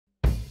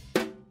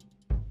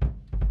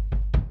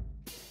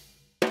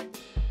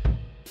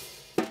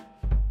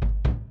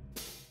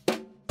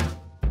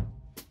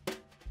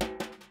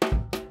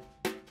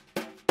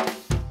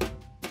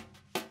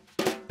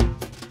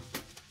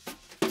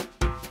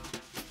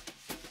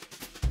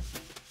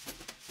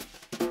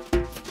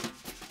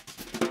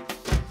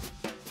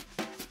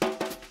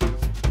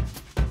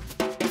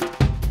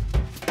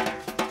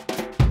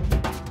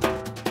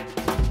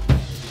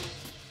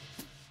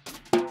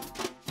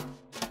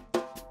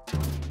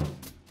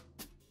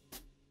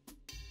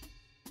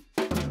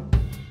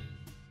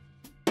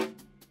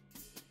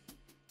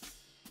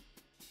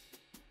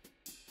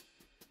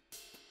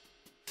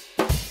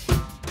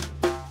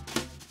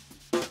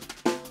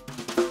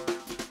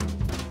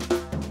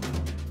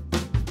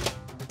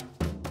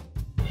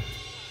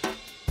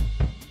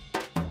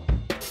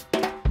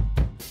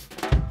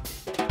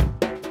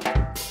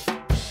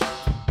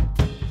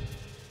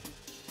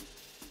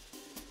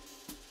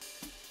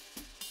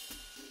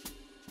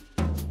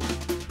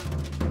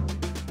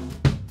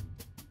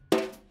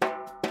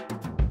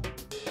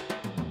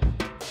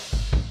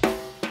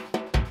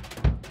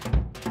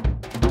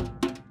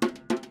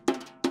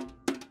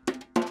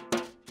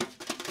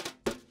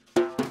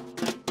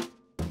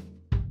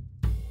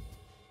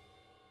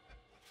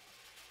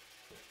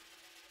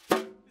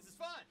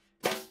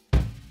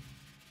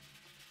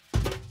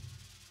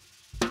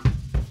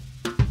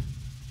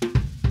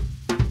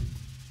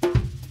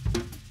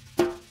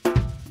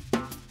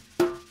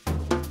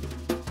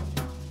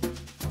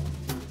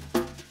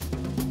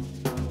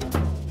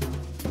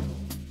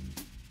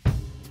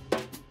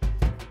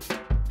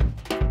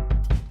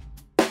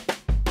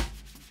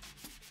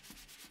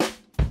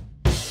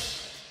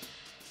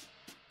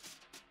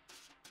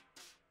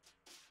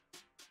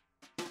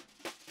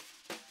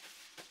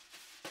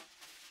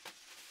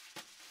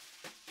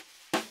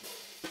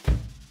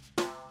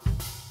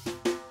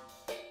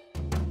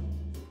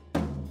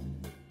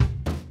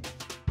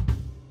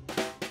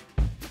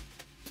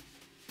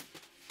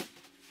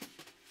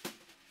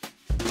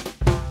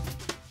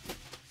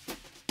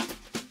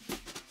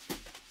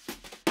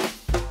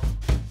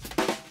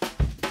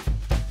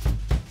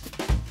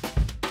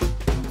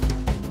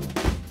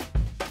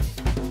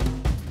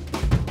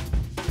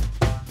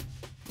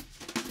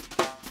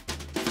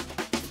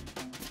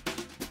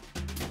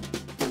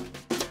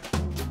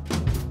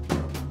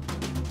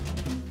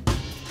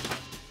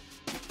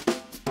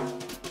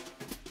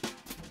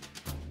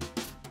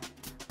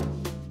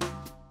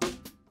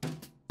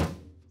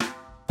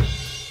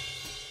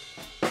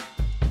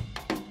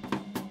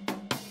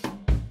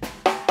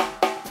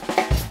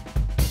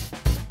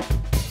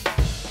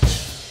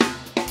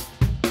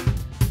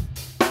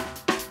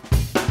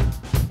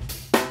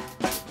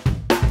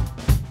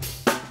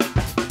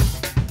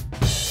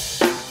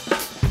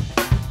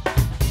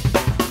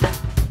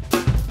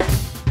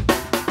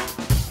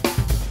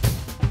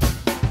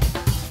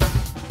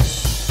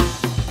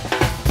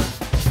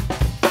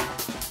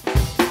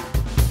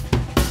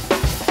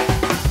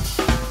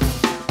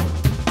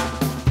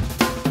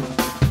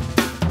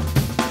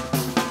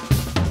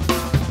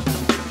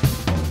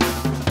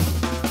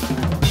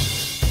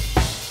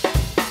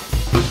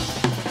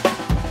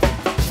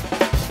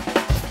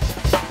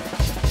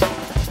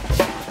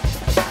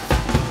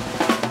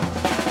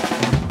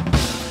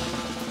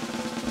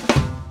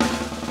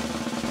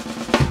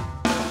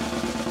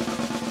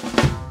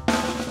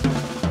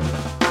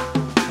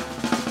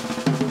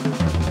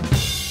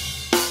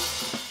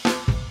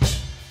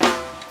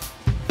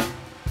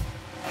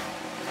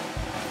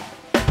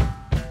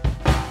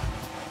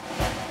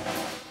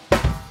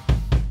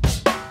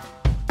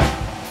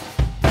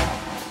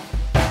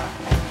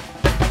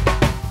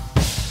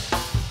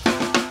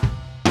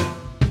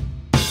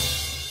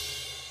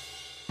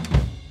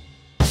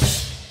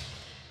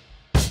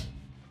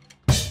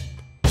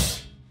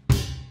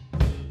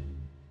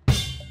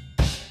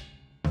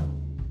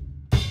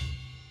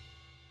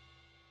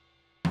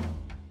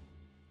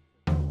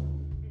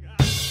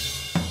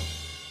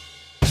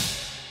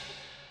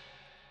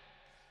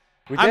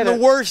I'm the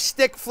worst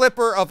stick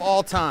flipper of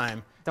all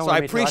time. So I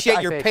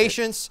appreciate your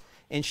patience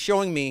in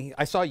showing me.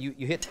 I saw you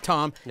hit the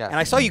tom, and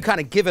I saw you kind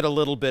of give it a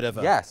little bit of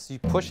a... Yes, you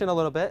push it a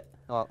little bit.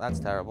 Oh, that's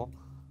terrible.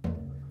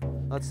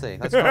 Let's see.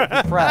 Let's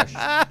start fresh.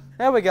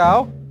 There we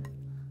go.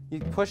 You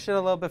push it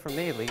a little bit for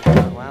me, Lee.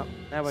 Wow.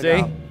 There we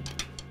go.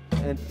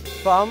 And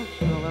thumb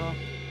a little.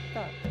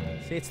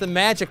 See, it's the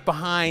magic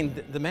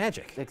behind the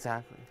magic.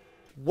 Exactly.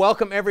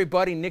 Welcome,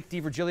 everybody. Nick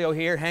DiVirgilio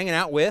here, hanging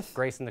out with...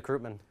 Greyson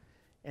Nekrutman.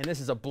 And this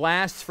is a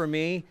blast for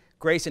me.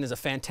 Greyson is a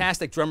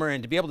fantastic drummer,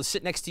 and to be able to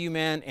sit next to you,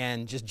 man,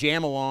 and just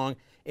jam along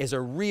is a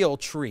real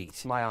treat.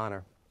 It's my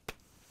honor.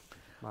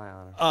 My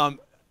honor.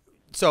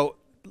 So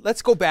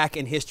let's go back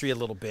in history a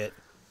little bit.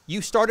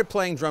 You started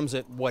playing drums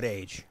at what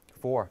age?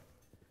 4.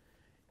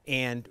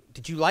 And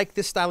did you like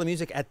this style of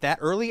music at that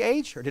early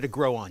age, or did it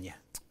grow on you?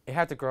 It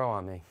had to grow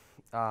on me.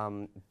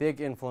 Big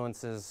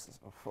influences.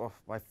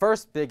 My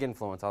first big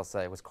influence, I'll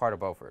say, was Carter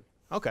Beauford.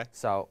 Okay.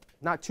 So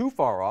not too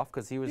far off,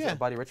 because he was a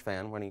Buddy Rich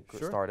fan when he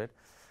started.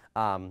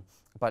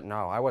 But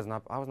no, I was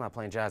not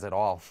playing jazz at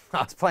all.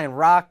 I was playing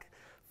rock,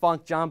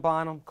 funk, John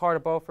Bonham, Carter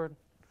Beauford.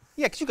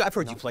 Yeah, because I've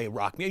heard you play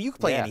rock. You can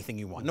play anything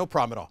you want, no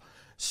problem at all.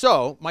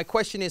 So my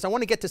question is, I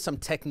want to get to some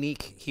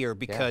technique here,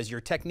 because your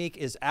technique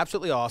is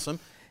absolutely awesome.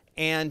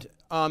 And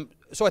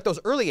so at those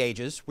early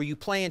ages, were you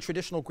playing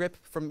traditional grip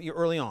from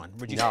early on?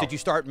 Did you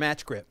start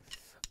match grip?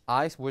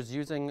 I was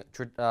using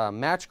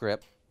match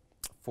grip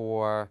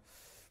from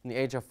the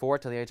age of 4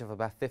 to the age of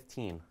about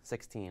 15,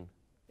 16.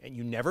 And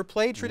you never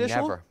played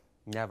traditional? Never,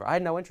 never. I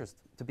had no interest,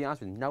 to be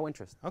honest with you, no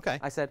interest. Okay.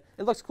 I said,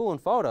 it looks cool in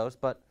photos,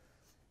 but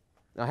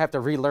I have to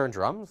relearn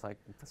drums.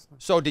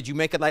 So did you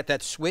make it like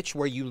that switch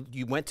where you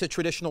went to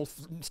traditional,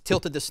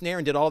 tilted the snare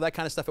and did all that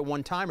kind of stuff at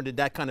one time, or did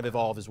that kind of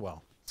evolve as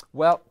well?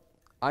 Well,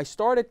 I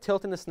started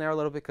tilting the snare a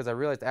little bit because I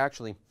realized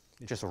actually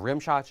just rim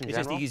shots in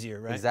general. It's just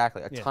easier, right?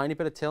 Exactly. A tiny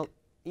bit of tilt,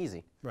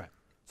 easy. Right.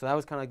 So that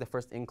was kind of like the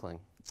first inkling.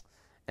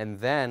 And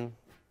then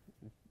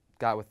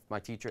got with my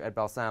teacher, Ed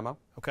Balsamo.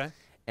 Okay.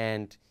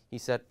 And he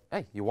said,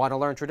 hey, you want to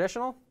learn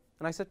traditional?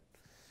 And I said,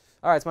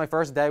 all right, it's my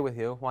first day with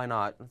you. Why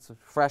not? It's a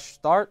fresh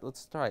start. Let's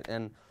start.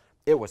 And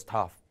it was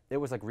tough. It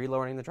was like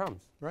relearning the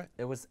drums. Right.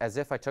 It was as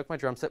if I took my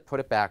drum set, put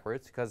it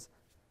backwards, because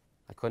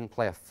I couldn't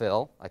play a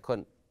fill. I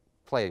couldn't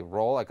play a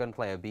roll. I couldn't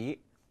play a beat.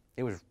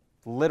 It was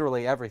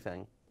literally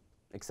everything,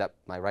 except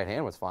my right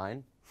hand was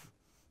fine.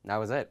 That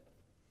was it.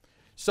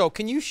 So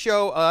can you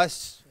show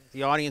us,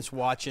 the audience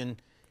watching,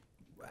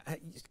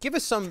 give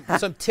us some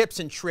tips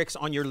and tricks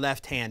on your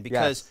left hand,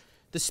 because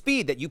the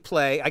speed that you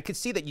play, I could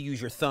see that you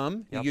use your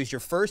thumb, you use your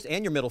first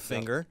and your middle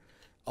finger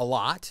a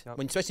lot,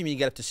 especially when you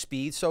get up to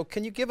speed. So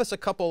can you give us a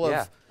couple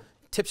of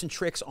tips and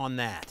tricks on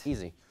that?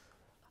 Easy.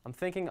 I'm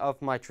thinking of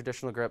my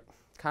traditional grip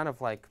kind of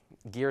like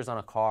gears on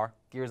a car,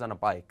 gears on a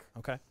bike.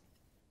 Okay.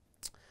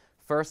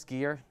 First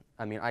gear,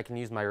 I mean, I can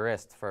use my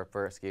wrist for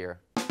first gear.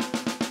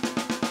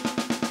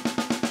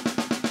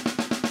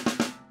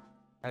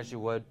 As you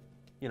would,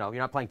 you know,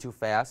 you're not playing too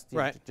fast.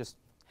 You're just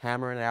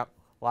hammering it out,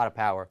 a lot of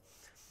power.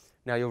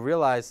 Now you'll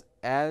realize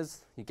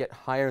as you get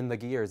higher in the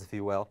gears, if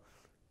you will,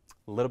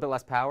 a little bit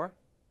less power,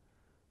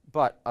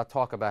 but I'll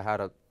talk about how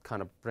to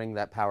kind of bring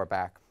that power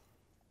back.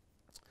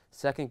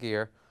 Second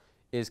gear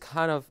is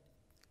kind of,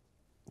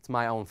 it's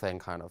my own thing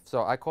kind of.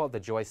 So I call it the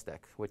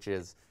joystick, which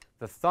is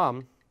the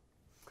thumb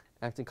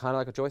acting kind of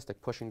like a joystick,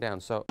 pushing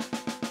down. So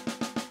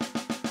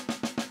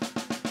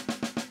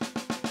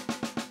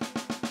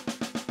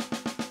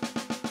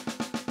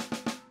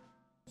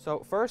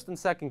first and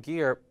second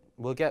gear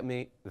will get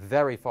me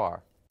very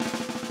far.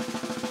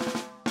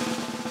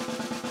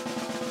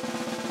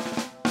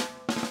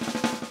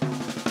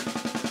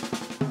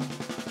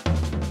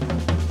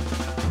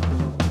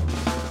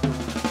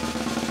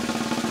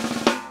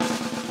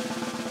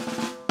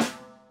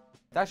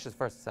 That's just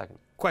first and second.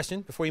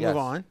 Question before you move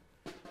on.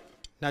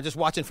 Now, just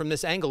watching from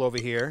this angle over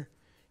here,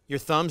 your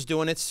thumb's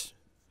doing its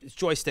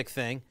joystick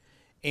thing,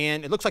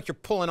 and it looks like you're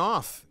pulling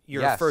off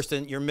your first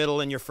and your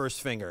middle and your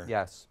first finger.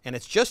 Yes. And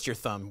it's just your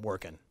thumb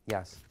working.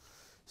 Yes.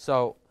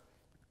 So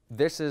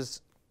this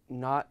is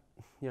not,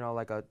 you know,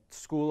 like a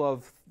school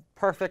of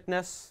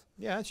perfectness.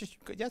 Yeah, it's just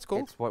it's cool.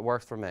 It's what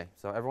works for me.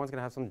 So everyone's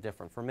gonna have something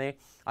different. For me,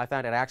 I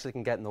found it actually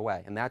can get in the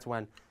way, and that's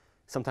when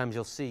sometimes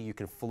you'll see you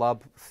can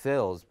flub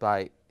fills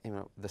by, you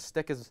know, the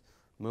stick is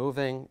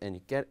moving and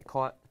you get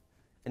caught.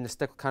 And the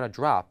stick will kind of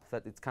drop.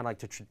 It's kind of like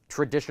the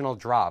traditional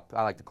drop,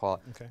 I like to call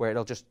it, where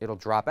it'll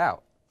drop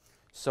out.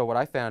 So what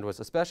I found was,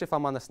 especially if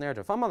I'm on the snare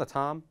drum, if I'm on the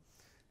tom,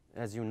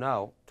 as you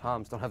know,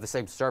 toms don't have the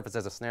same surface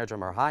as a snare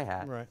drum or a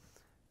hi-hat. Right.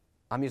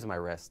 I'm using my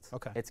wrist.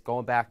 Okay. It's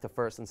going back to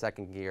first and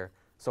second gear.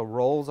 So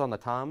rolls on the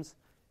toms,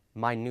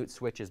 minute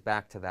switches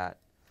back to that.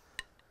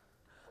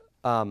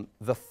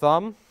 The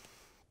thumb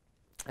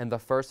and the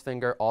first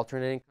finger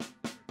alternating.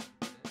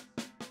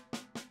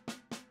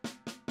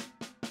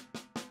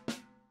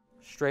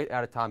 Straight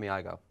out of Tommy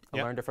Igoe. I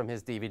learned it from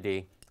his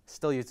DVD.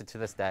 Still use it to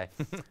this day.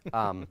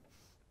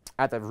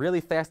 At the really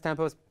fast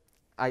tempos,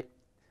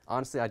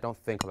 honestly I don't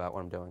think about what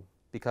I'm doing,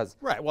 because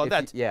well,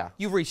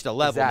 you've reached a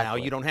level now.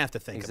 You don't have to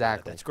think about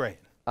it. That's great.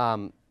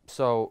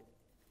 So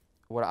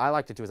what I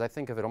like to do is I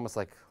think of it almost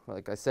like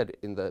I said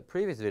in the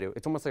previous video,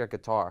 it's almost like a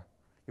guitar.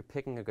 You're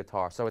picking a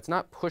guitar. So it's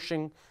not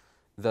pushing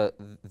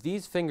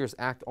these fingers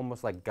act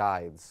almost like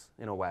guides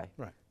in a way.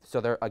 Right.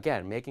 So they're,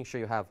 again, making sure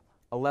you have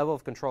a level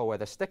of control where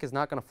the stick is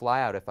not going to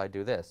fly out if I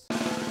do this.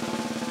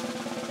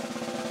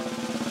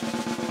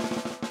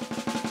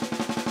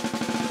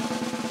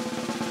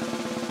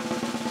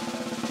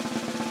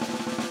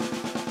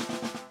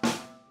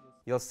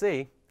 You'll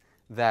see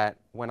that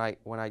when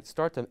I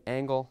start to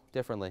angle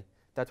differently,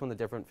 that's when the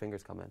different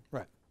fingers come in.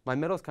 Right. My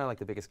middle is kind of like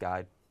the biggest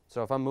guide.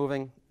 So if I'm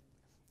moving,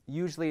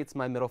 usually it's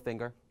my middle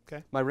finger.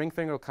 Okay. My ring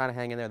finger will kind of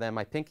hang in there. Then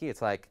my pinky,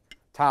 it's like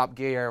top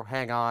gear,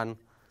 hang on.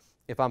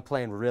 If I'm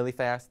playing really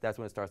fast, that's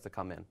when it starts to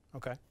come in.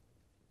 Okay.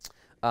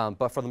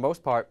 But for the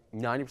most part,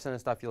 90% of the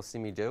stuff you'll see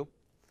me do,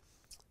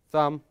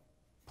 thumb,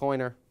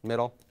 pointer,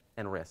 middle,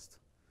 and wrist.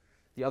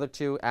 The other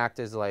two act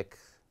as like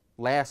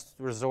last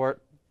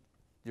resort,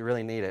 you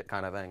really need it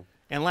kind of thing.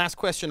 And last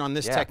question on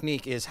this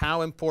technique is,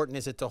 how important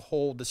is it to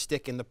hold the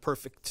stick in the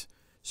perfect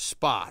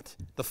spot,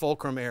 the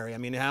fulcrum area? I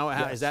mean, how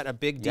is that a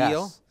big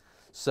deal? Yes.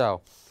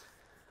 So,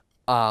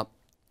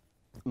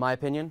 my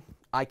opinion,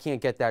 I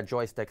can't get that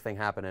joystick thing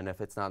happening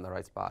if it's not in the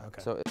right spot.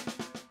 Okay. So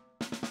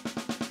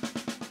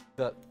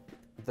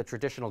the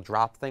traditional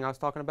drop thing I was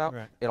talking about,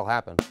 it'll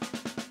happen.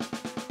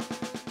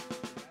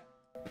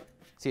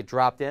 See it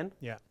dropped in?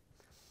 Yeah.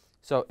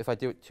 So if I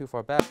do it too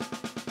far back,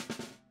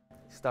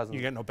 doesn't.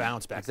 You get no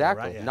bounce back.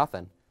 Exactly, there, right? Yeah.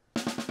 nothing.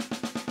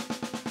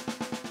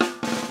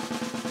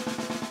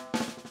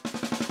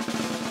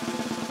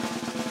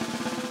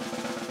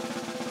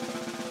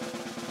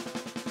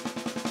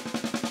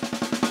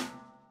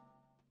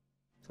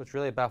 So it's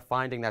really about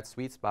finding that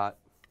sweet spot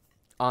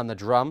on the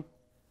drum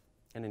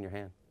and in your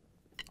hand.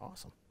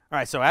 Awesome. All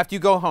right, so after you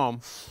go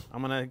home,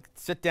 I'm going to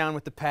sit down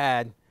with the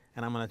pad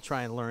and I'm going to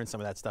try and learn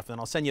some of that stuff. And then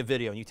I'll send you a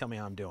video and you tell me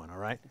how I'm doing, all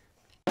right?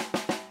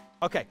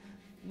 Okay.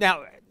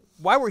 Now,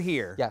 while we're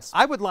here,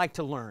 I would like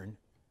to learn.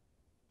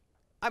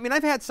 I mean,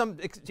 I've had some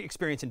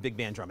experience in big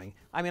band drumming.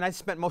 I mean, I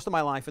spent most of my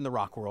life in the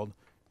rock world,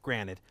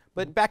 granted.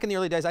 But back in the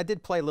early days, I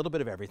did play a little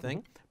bit of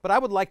everything. But I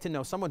would like to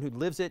know someone who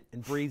lives it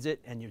and breathes it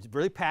and you're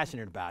really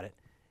passionate about it.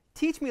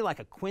 Teach me like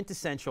a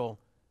quintessential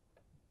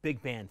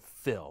big band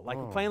fill. Like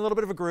we're playing a little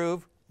bit of a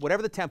groove,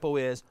 whatever the tempo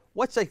is.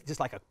 What's like,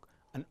 just like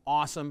an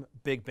awesome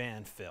big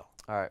band fill?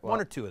 All right. Well, one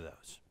or two of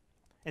those.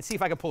 And see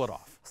if I can pull it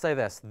off. Say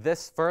this.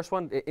 This first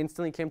one, it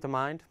instantly came to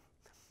mind,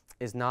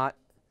 is not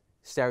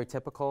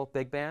stereotypical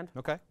big band.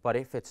 Okay. But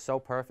it fits so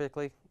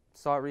perfectly.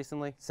 Saw it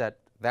recently. Said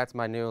that's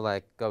my new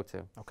like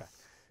go-to. Okay.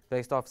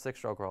 Based off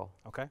 6-stroke roll.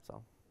 Okay.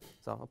 So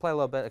I'll play a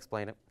little bit,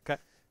 explain it. Okay.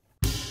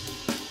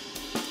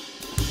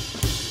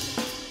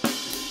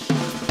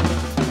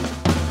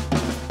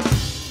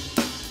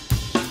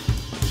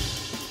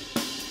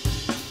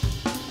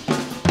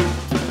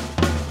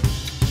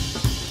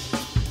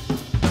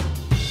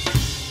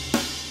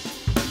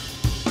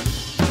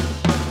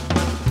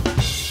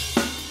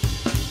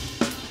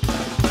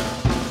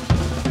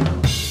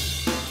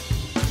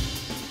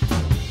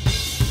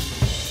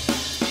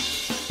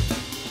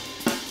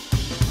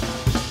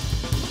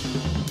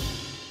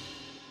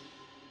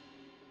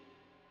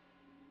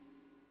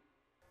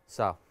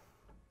 So,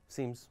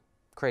 seems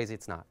crazy,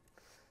 it's not.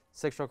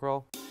 6-stroke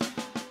roll.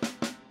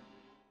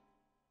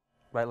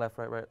 Right, left,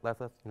 left,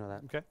 left. You know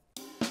that. Okay.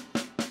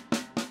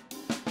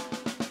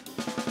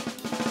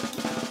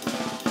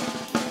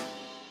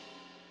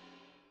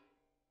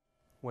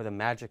 Where the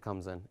magic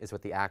comes in is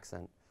with the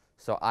accent.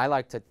 So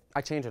I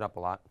change it up a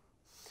lot.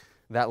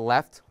 That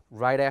left,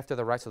 right after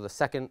the right, so the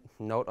second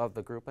note of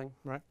the grouping,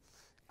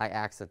 I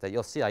accent that.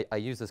 You'll see I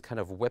use this kind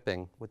of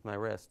whipping with my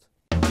wrist.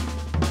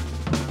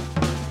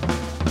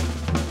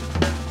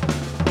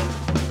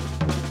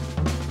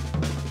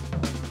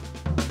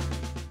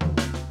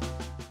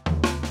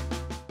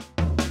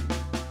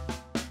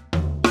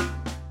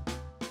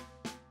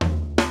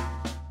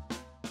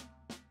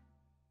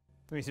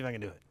 Let me see if I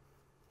can do it.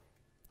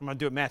 I'm going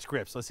to do it match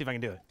grip, so let's see if I can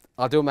do it.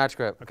 I'll do a match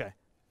grip. Okay.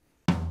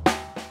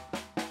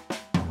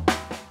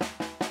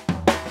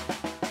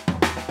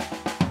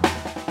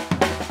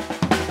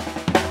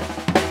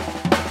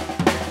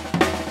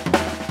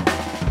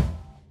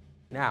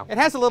 Now. It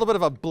has a little bit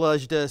of a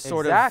bludged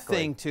sort of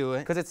thing to it.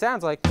 Because it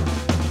sounds like.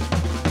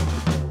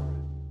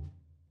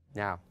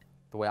 Now,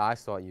 the way I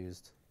saw it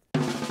used.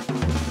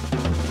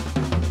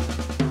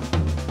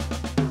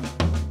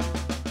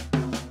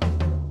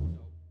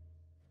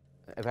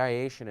 A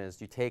variation is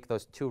you take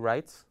those two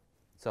rights,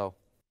 so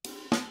 2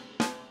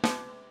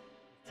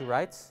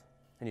 rights,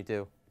 and you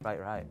do right,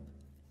 right.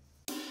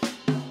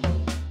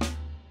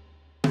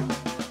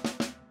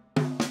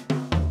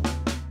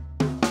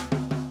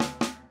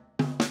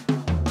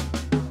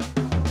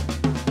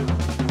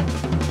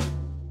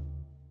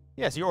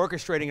 Yeah, so you're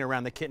orchestrating it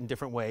around the kit in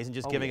different ways and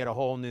just giving it a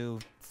whole new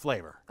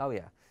flavor. Oh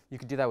yeah, you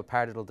could do that with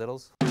paradiddle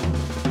diddles.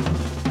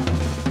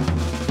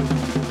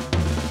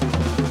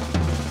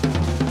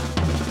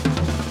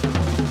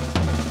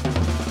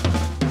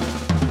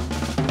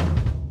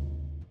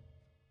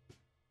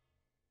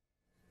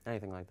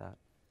 Anything like that.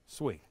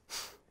 Sweet.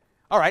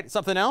 All right,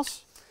 something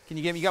else? Can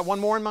you give me, you got one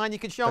more in mind you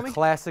can show me? The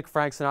classic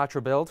Frank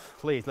Sinatra build.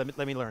 Please, let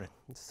me learn it.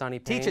 Sunny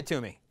Payne. Teach it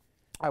to me.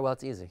 All right, well,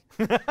 it's easy.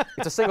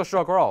 It's a single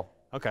stroke roll.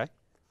 Okay.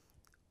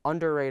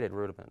 Underrated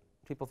rudiment.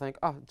 People think,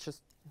 oh, it's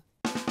just...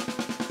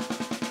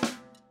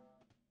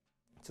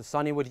 So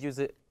Sonny would use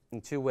it in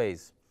 2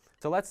 ways.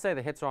 So let's say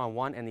the hits are on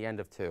 1 and the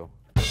end of 2.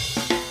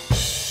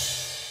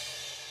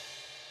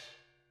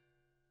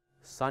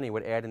 Sonny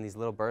would add in these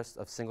little bursts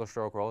of single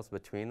stroke rolls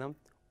between them,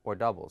 or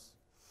doubles.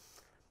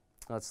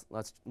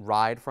 Let's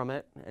ride from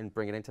it and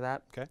bring it into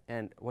that. Okay.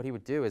 And what he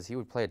would do is he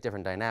would play a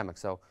different dynamic.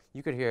 So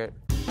you could hear it,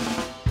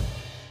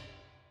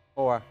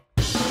 or,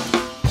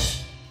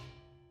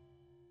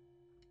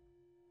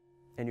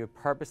 and you would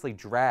purposely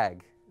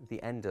drag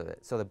the end of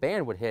it. So the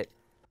band would hit.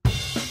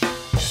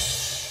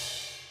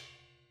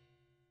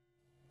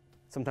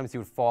 Sometimes he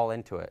would fall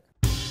into it.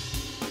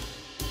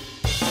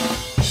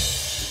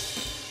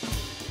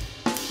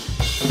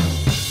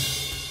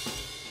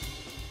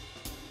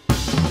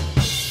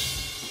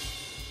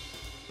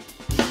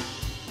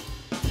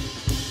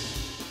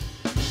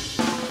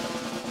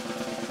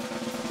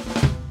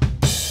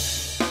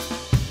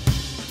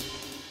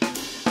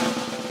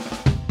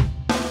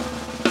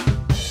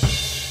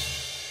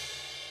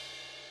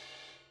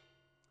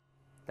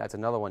 That's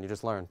another one you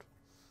just learned.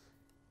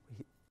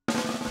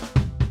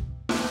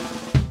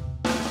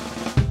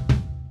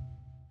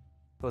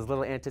 Those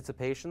little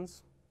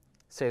anticipations,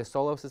 say the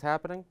solos is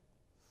happening,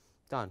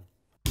 done.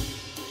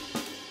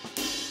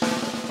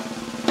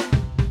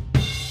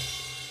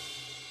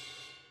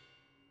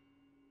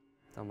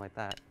 Something like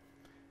that.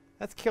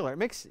 That's killer. It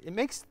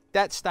makes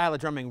that style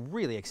of drumming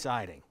really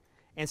exciting.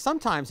 And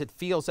sometimes it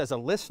feels as a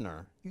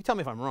listener, you tell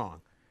me if I'm wrong,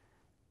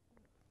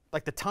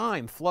 like the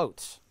time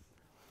floats.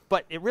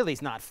 But it really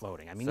is not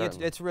floating. I mean,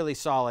 it's really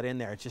solid in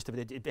there. It's just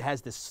it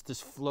has this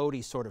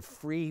floaty sort of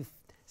free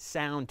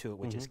sound to it,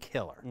 which is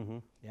killer.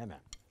 Yeah, man.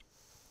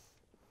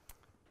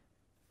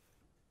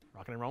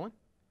 Rocking and rolling?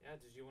 Yeah,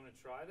 did you want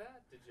to try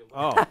that? Did you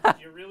learn it?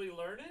 Did you really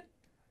learn it?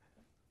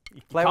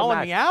 You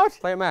calling me out?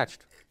 Play it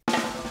matched.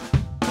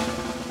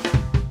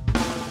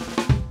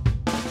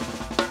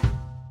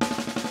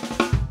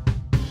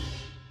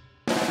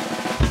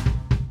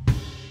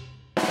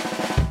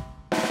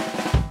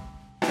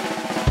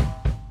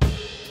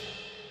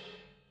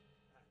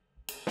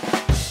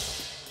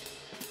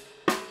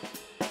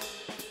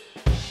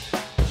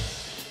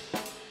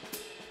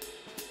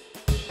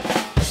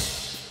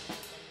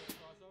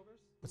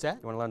 What's that?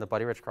 You want to learn the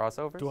Buddy Rich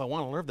crossovers? Do I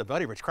want to learn the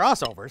Buddy Rich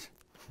crossovers?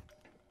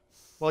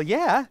 Well,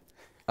 yeah.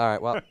 All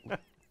right, well,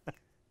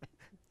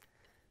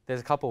 there's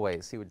a couple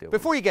ways he would do it.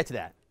 Before you get to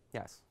that.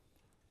 Yes.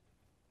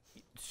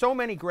 So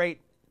many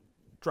great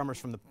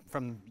drummers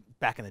from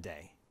back in the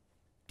day.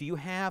 Do you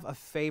have a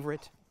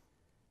favorite?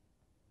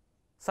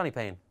 Sonny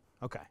Payne.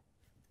 Okay.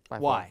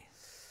 Why?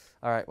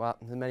 All right, well,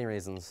 there's many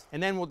reasons.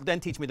 And then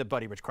teach me the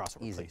Buddy Rich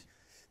crossover, Easy. please.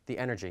 The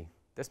energy.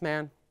 This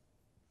man,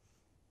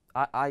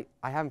 I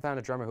haven't found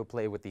a drummer who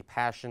played with the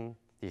passion,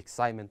 the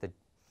excitement,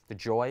 the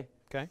joy.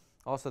 Okay.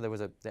 Also, there was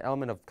the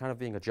element of kind of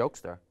being a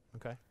jokester.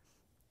 Okay.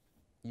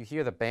 You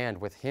hear the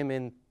band with him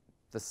in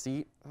the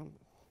seat,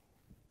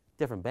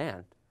 different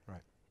band.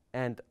 Right.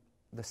 And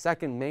the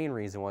second main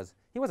reason was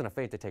he wasn't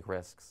afraid to take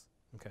risks.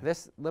 Okay.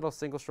 This little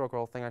single stroke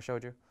roll thing I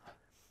showed you,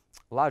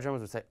 a lot of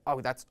drummers would say,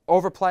 oh, that's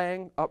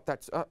overplaying, oh,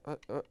 that's,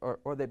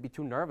 or they'd be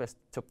too nervous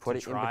to put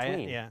it in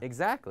between. Yeah.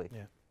 Exactly.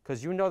 Yeah.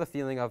 Because you know the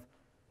feeling of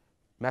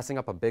messing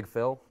up a big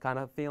fill kind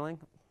of feeling.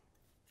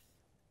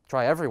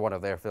 Try every one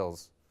of their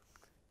fills.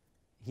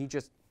 He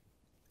just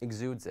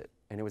exudes it,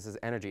 and it was his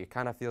energy. It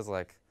kind of feels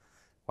like,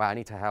 wow, I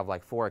need to have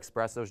like 4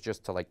 espressos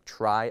just to like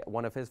try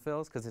one of his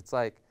fills, because it's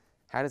like,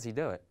 how does he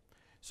do it?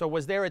 So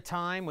was there a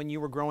time when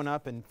you were growing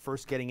up and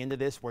first getting into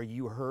this where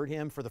you heard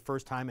him for the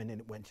first time and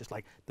it went just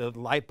like the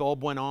light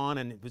bulb went on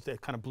and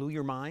it kind of blew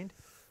your mind?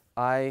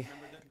 It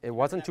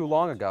wasn't too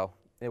long ago.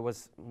 It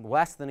was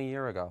less than a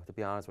year ago, to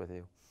be honest with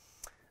you.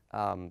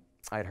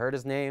 I'd heard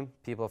his name,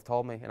 people have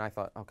told me, and I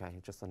thought, okay,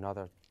 just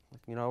another,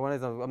 you know, one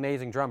of those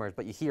amazing drummers,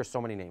 but you hear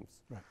so many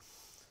names. Right.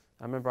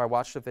 I remember I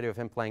watched a video of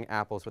him playing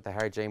Apples with the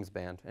Harry James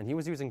Band, and he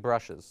was using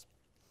brushes.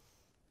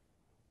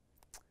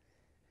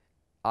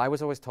 I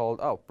was always told,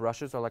 oh,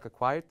 brushes are like a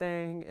quiet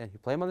thing, and you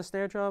play them on the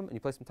snare drum, and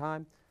you play some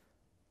time.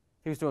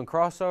 He was doing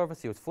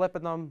crossovers, he was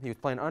flipping them, he was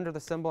playing under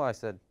the cymbal. I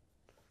said,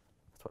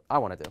 that's what I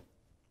want to do.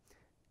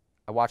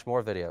 I watched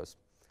more videos.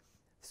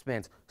 This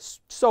man's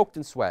soaked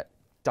in sweat,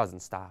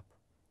 doesn't stop.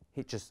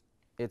 He just,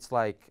 it's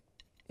like,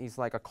 he's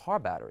like a car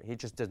battery. He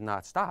just did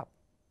not stop.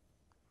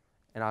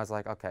 And I was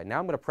like, okay, now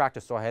I'm going to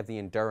practice so I have the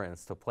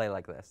endurance to play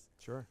like this.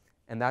 Sure.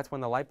 And that's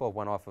when the light bulb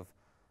went off of,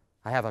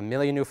 I have a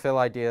million new fill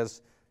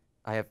ideas,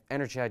 I have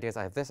energy ideas,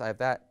 I have this, I have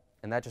that,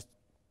 and that just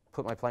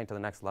put my playing to the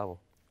next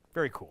level.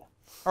 Very cool.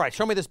 All right,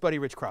 show me this Buddy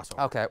Rich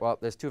crossover. Okay, well,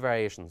 there's 2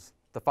 variations.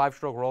 The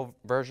 5-stroke roll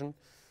version,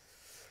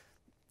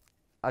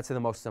 I'd say the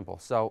most simple.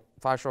 So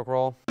 5-stroke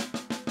roll.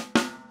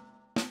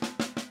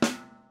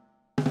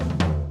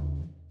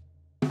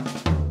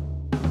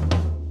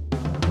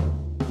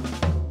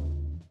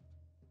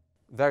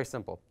 Very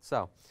simple.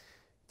 So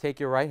take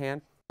your right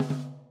hand,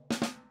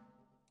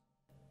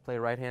 play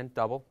right hand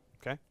double,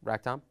 okay,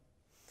 rack tom.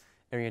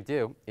 And what you're going to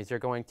do is you're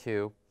going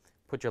to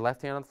put your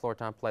left hand on the floor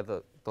tom, play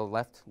the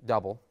left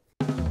double,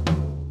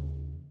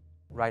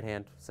 right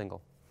hand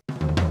single.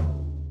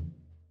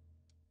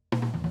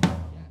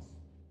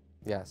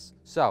 Yes.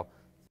 So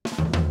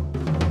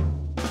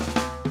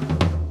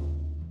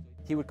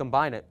he would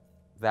combine it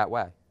that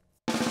way.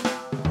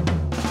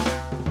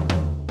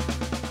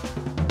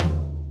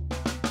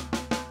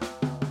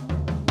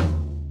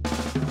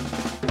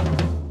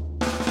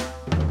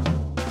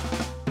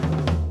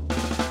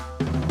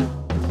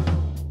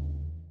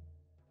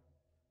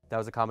 That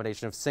was a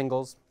combination of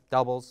singles,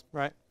 doubles,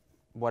 right,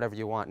 whatever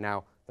you want.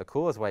 Now, the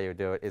coolest way you would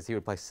do it is he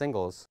would play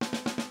singles.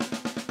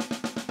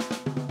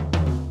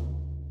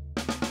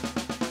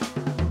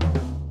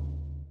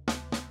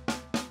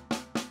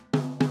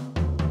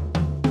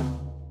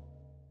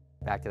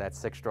 Back to that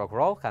 6-stroke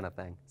roll kind of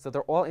thing. So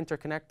they're all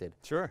interconnected.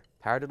 Sure.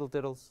 Paradiddle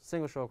diddles,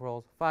 single-stroke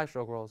rolls,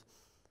 5-stroke rolls,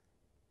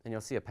 and you'll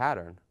see a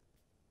pattern.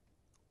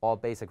 All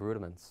basic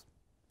rudiments.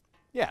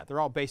 Yeah, they're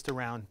all based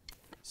around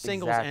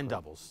singles and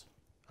doubles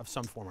of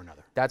some form or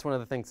another. That's one of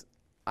the things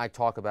I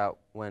talk about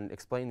when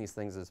explaining these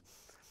things is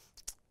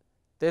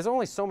there's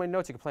only so many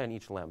notes you can play on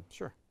each limb.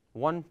 Sure.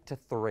 1 to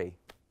 3.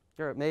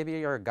 Maybe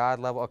you're a God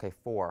level. Okay,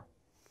 4.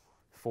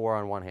 4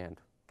 on one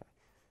hand. Okay.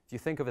 If you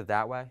think of it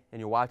that way,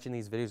 and you're watching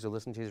these videos or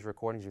listening to these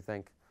recordings, you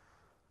think,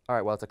 all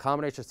right, well, it's a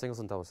combination of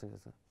singles and doubles.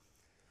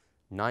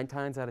 9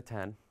 times out of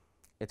 10,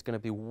 it's going to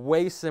be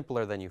way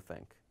simpler than you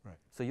think. Right.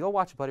 So you'll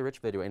watch a Buddy Rich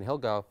video, and he'll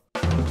go,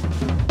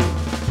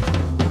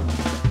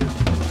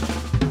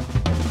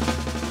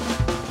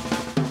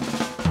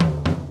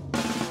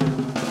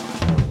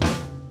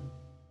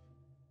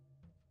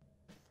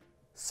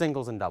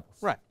 singles and doubles.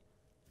 Right.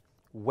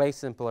 Way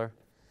simpler.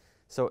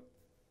 So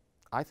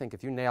I think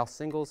if you nail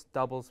singles,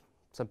 doubles,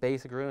 some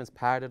basic rudiments,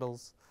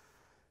 paradiddles,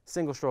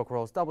 single stroke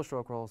rolls, double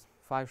stroke rolls,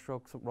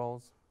 5-stroke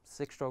rolls,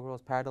 6-stroke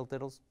rolls, paradiddle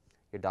diddles,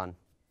 you're done.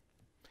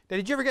 Now,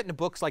 did you ever get into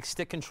books like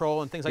Stick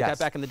Control and things like that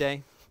back in the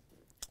day?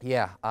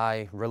 Yeah,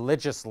 I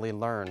religiously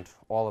learned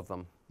all of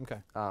them. Okay.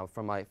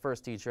 From my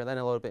first teacher, then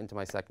a little bit into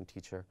my second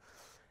teacher.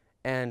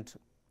 And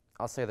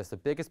I'll say this, the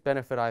biggest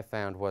benefit I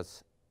found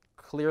was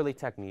clearly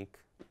technique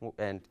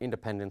and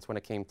independence when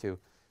it came to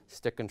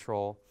stick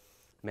control,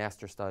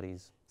 master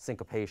studies,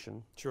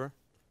 syncopation. Sure.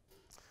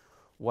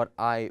 What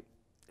I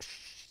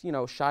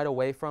shied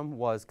away from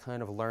was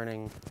kind of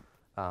learning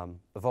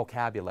the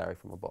vocabulary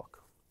from a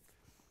book.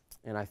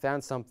 And I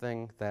found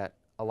something that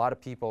a lot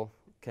of people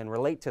can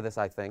relate to this,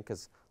 I think,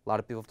 because a lot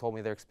of people have told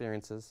me their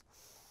experiences.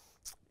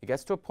 It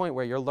gets to a point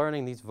where you're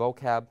learning these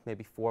vocab,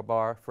 maybe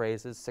 4-bar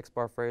phrases,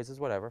 6-bar phrases,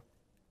 whatever,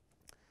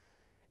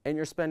 and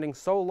you're spending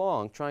so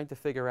long trying to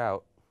figure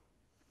out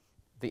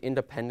the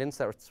independence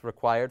that's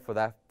required for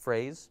that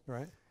phrase,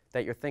 right,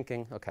 that you're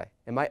thinking, okay,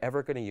 am I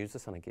ever going to use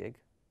this on a gig?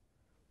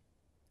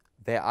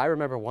 I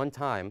remember one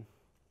time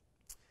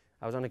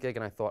I was on a gig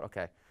and I thought,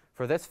 okay,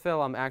 for this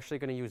fill I'm actually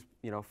going to use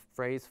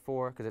phrase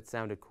 4 because it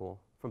sounded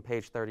cool from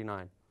page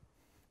 39.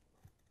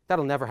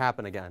 That'll never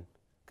happen again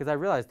because I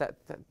realized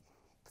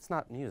that's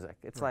not music.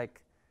 It's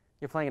like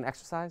you're playing an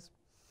exercise.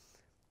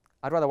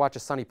 I'd rather watch a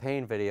Sonny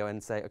Payne video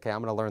and say, okay,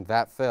 I'm going to learn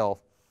that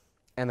fill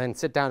and then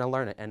sit down and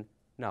learn it. And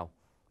no,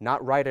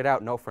 not write it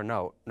out note for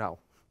note. No.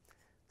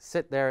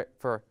 Sit there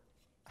for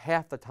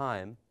half the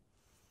time.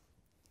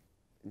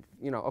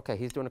 Okay,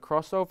 he's doing a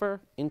crossover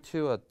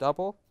into a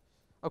double.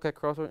 Okay,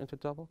 crossover into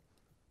double.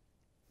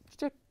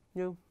 Stick,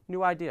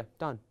 new idea,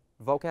 done.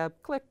 Vocab,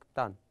 click,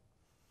 done.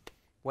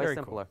 Way Very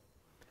simpler. Cool.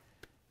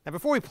 Now,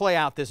 before we play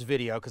out this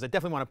video, because I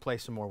definitely want to play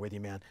some more with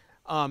you, man,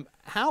 I'm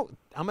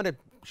going to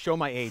show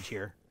my age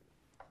here.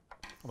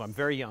 Well, I'm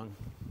very young,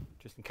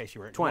 just in case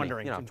you were 20,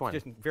 wondering. 20.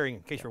 Just in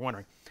case you were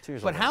wondering.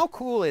 But how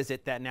cool is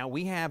it that now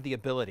we have the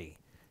ability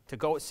to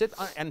go sit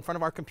in front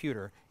of our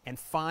computer and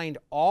find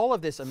all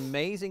of this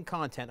amazing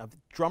content of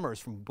drummers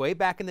from way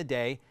back in the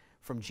day,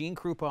 from Gene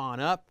Krupa on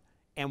up,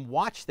 and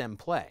watch them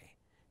play?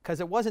 Because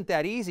it wasn't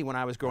that easy when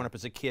I was growing up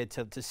as a kid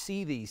to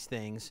see these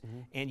things,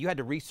 and you had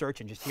to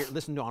research and just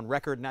listen to on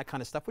record and that kind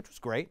of stuff, which was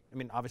great. I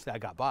mean, obviously I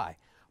got by.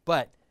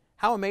 But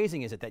how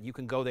amazing is it that you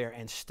can go there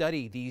and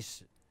study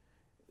these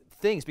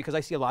things? Because I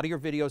see a lot of your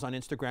videos on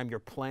Instagram, you're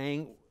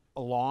playing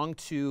along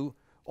to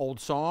old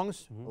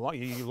songs.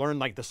 You learn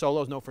like the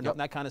solos, note for note, and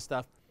that kind of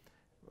stuff.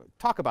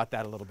 Talk about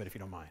that a little bit if you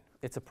don't mind.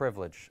 It's a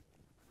privilege.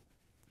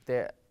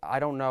 I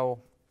don't know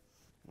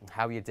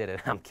how you did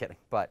it. I'm kidding.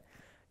 But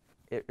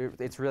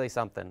it's really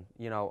something.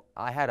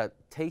 I had a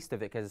taste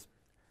of it because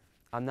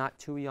I'm not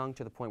too young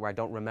to the point where I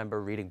don't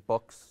remember reading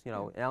books. In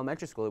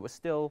elementary school, it was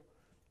still,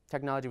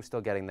 technology was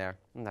still getting there.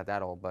 I'm not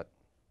that old, but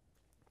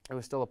it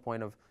was still a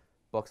point of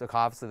books. Like,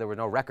 obviously, there were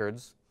no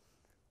records.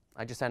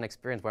 I just had an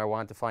experience where I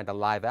wanted to find a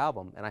live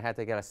album, and I had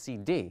to get a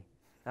CD.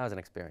 That was an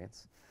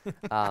experience.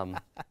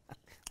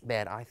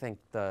 Man, I think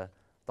the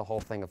whole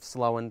thing of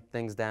slowing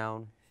things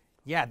down.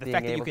 Yeah, the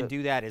fact that you can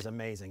do that is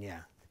amazing,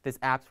 yeah. There's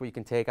apps where you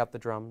can take up the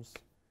drums.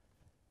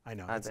 I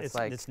know,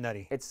 it's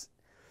nutty.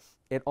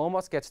 It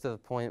almost gets to the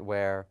point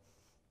where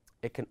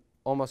it can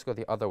almost go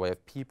the other way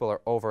if people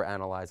are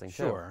over-analyzing too.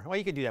 Sure. Well,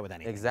 you could do that with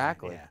anything.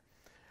 Exactly. Yeah.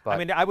 But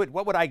I mean,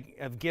 what would I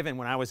have given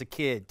when I was a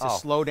kid to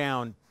slow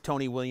down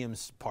Tony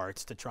Williams'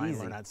 parts to try and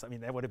learn how to, I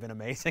mean, that would have been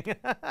amazing.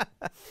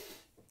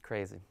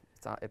 Crazy.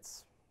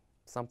 It's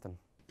something.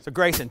 So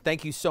Greyson,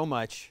 thank you so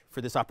much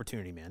for this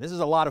opportunity, man. This is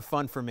a lot of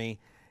fun for me,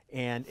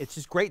 and it's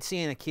just great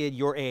seeing a kid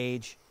your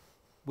age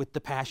with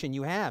the passion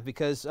you have,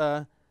 because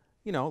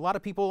you know, a lot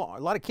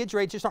of kids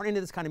your age just aren't into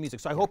this kind of music.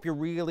 So I hope you're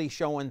really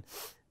showing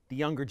the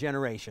younger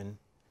generation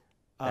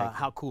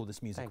how cool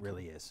this music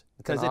really is,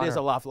 because it is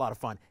a lot of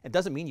fun. It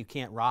doesn't mean you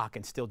can't rock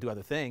and still do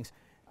other things,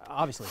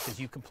 obviously, because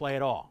you can play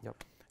it all.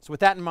 Yep. So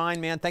with that in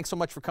mind, man, thanks so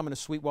much for coming to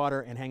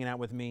Sweetwater and hanging out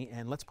with me,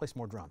 and let's play some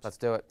more drums. Let's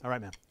do it. All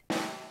right, man.